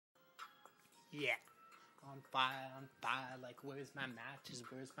Yeah. On fire, like where's my matches,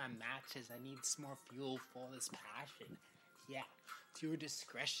 I need some more fuel for this passion. Yeah, to your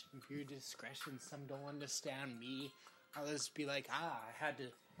discretion, some don't understand me, others be like, I had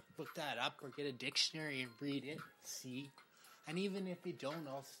to look that up or get a dictionary and read it, see, and even if you don't,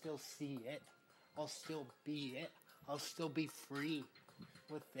 I'll still see it, I'll still be it, I'll still be free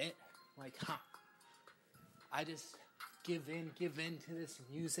with it, like, I just give in to this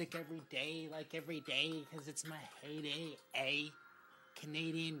music every day, because it's my heyday,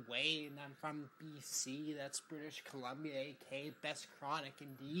 Canadian way, and I'm from BC, that's British Columbia, aka best chronic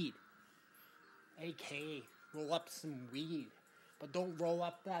indeed, aka roll up some weed, but don't roll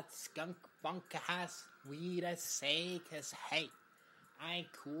up that skunk funk ass weed, I say, cause hey, I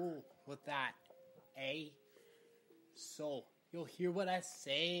ain't cool with that, so you'll hear what I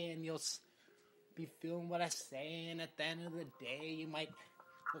say, and you'll be feeling what I say, and at the end of the day, you might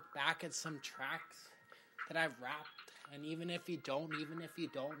look back at some tracks that I've rapped, and even if you don't,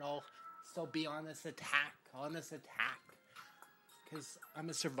 I'll still be on this attack, because I'm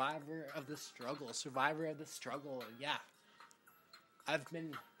a survivor of the struggle, yeah. I've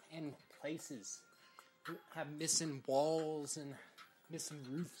been in places that have missing walls and missing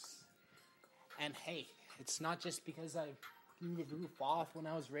roofs, and hey, it's not just because I blew the roof off when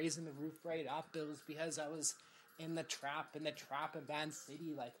I was raising the roof right up. It was because I was in the trap in Van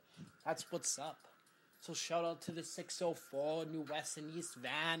City. Like, that's what's up. So shout out to the 604 New West and East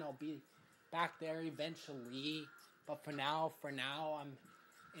Van. I'll be back there eventually. But for now, I'm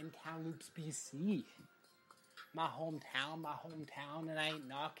in Kamloops, BC. My hometown, and I ain't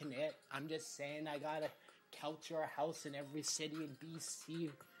knocking it. I'm just saying I got a couch or a house in every city in BC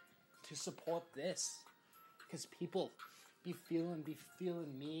to support this. Because people be feeling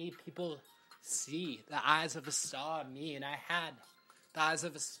me. People see the eyes of a star in me, and I had the eyes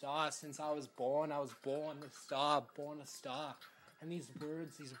of a star since I was born. I was born a star. And these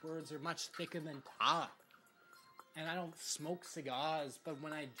words are much thicker than tar. And I don't smoke cigars, but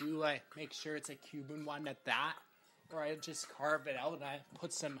when I do, I make sure it's a Cuban one at that, or I just carve it out and I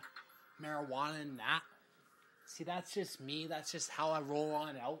put some marijuana in that. See, that's just me. That's just how I roll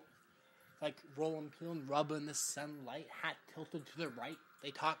on out. Like rolling, peeling rubber in the sunlight, hat tilted to the right.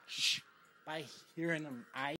 They talk shh by hearing them.